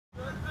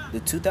The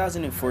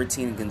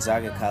 2014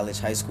 Gonzaga College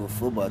High School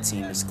football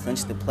team has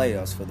clinched the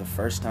playoffs for the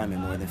first time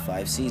in more than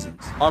 5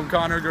 seasons. I'm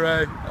Connor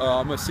Gray.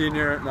 I'm a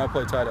senior and I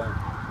play tight end.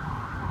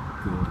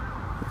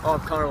 I'm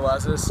Connor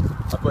Lazis.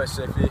 I play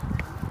safety.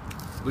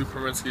 Luke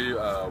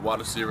Perminsky, wide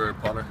receiver,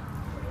 punter.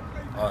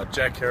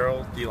 Jack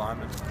Carroll, D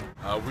lineman.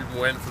 We've been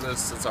waiting for this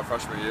since our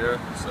freshman year,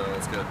 so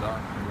let's get it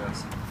done, I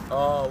guess.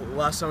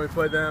 Last time we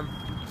played them,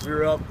 we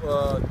were up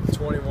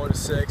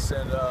 21-6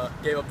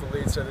 and gave up the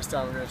lead, so this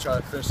time we're going to try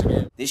to finish the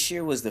game. This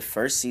year was the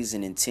first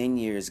season in 10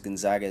 years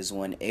Gonzaga has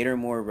won 8 or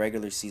more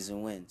regular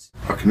season wins.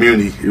 Our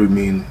community, it would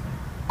mean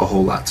a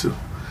whole lot to.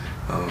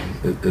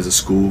 As a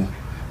school,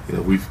 you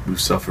know,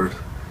 we've suffered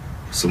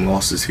some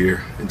losses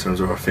here in terms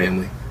of our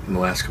family in the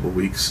last couple of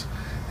weeks,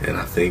 and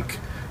I think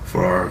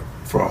for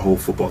our whole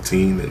football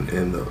team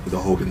and the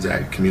whole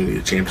Gonzaga community,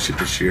 a championship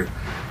this year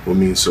will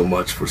mean so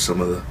much for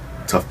some of the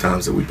tough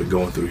times that we've been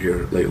going through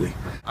here lately.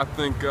 I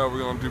think we're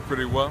going to do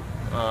pretty well.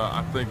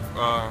 I think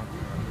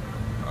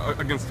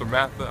against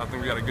DeMatha, I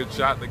think we got a good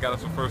shot. They got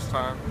us the first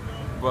time,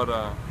 but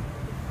I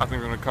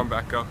think we're going to come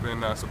back up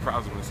and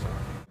surprise them this time.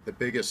 The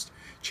biggest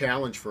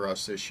challenge for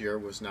us this year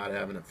was not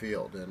having a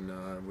field,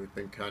 and we've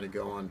been kind of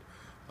going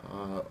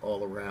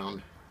all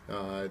around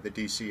the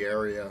DC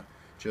area,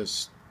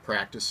 just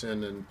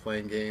practicing and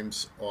playing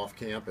games off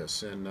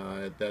campus, and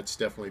that's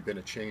definitely been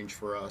a change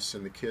for us,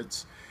 and the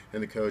kids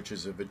and the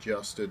coaches have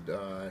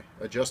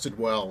adjusted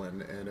well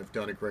and have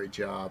done a great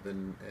job,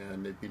 and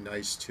it'd be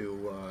nice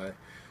to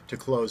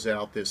close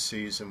out this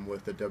season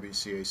with the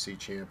WCAC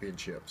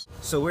championships.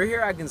 So we're here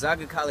at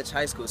Gonzaga College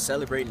High School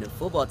celebrating the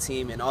football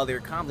team and all their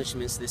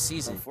accomplishments this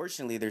season.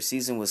 Unfortunately, their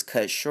season was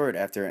cut short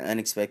after an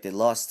unexpected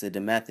loss to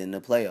DeMatha in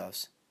the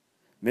playoffs.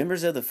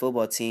 Members of the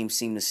football team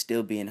seem to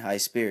still be in high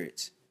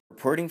spirits.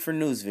 Reporting for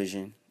News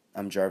Vision,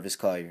 I'm Jarvis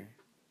Collier.